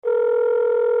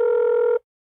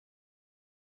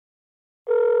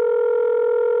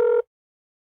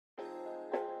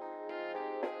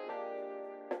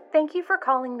Thank you for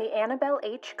calling the Annabelle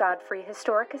H. Godfrey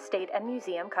Historic Estate and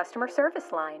Museum customer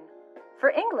service line.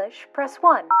 For English, press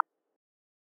 1.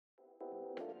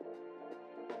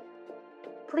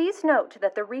 Please note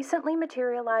that the recently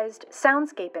materialized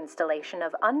soundscape installation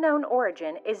of unknown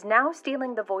origin is now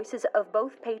stealing the voices of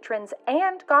both patrons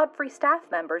and Godfrey staff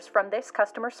members from this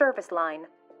customer service line.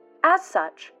 As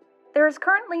such, there is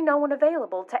currently no one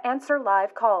available to answer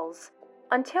live calls.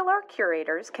 Until our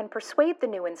curators can persuade the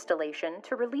new installation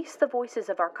to release the voices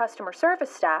of our customer service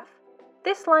staff,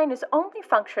 this line is only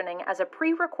functioning as a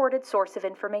pre-recorded source of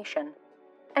information.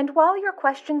 And while your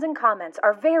questions and comments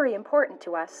are very important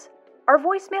to us, our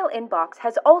voicemail inbox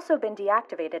has also been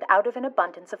deactivated out of an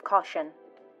abundance of caution.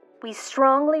 We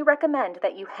strongly recommend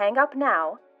that you hang up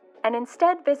now and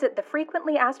instead visit the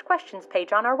frequently asked questions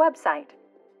page on our website.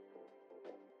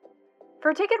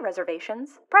 For ticket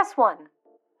reservations, press 1.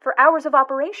 For hours of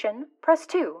operation, press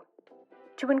 2.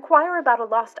 To inquire about a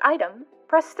lost item,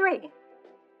 press 3.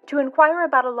 To inquire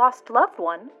about a lost loved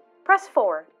one, press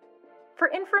 4.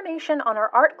 For information on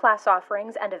our art class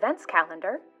offerings and events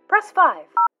calendar, press 5.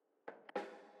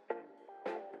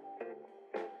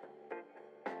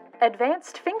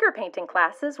 Advanced finger painting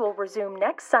classes will resume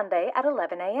next Sunday at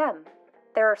 11 a.m.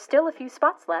 There are still a few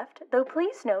spots left, though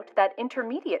please note that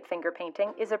intermediate finger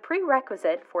painting is a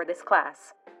prerequisite for this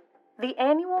class. The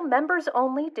annual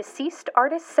members-only Deceased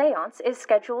Artist Seance is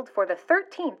scheduled for the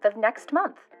 13th of next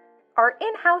month. Our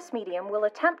in-house medium will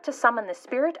attempt to summon the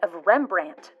spirit of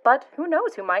Rembrandt, but who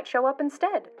knows who might show up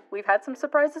instead. We've had some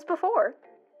surprises before.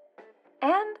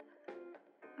 And,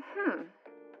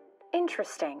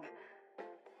 interesting.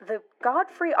 The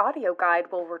Godfrey audio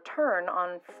guide will return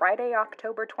on Friday,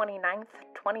 October 29th,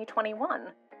 2021.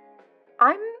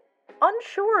 I'm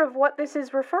unsure of what this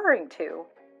is referring to.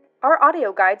 Our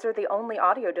audio guides are the only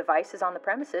audio devices on the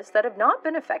premises that have not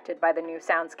been affected by the new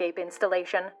soundscape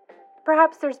installation.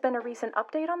 Perhaps there's been a recent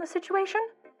update on the situation?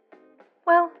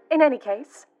 Well, in any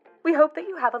case, we hope that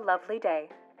you have a lovely day.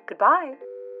 Goodbye.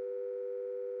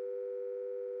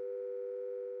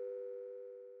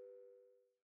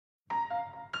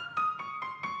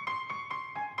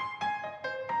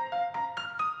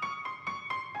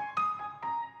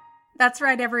 That's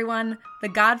right, everyone. The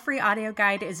Godfrey Audio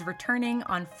Guide is returning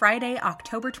on Friday,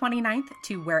 October 29th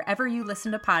to wherever you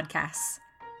listen to podcasts.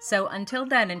 So until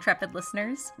then, intrepid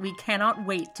listeners, we cannot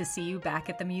wait to see you back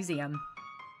at the museum.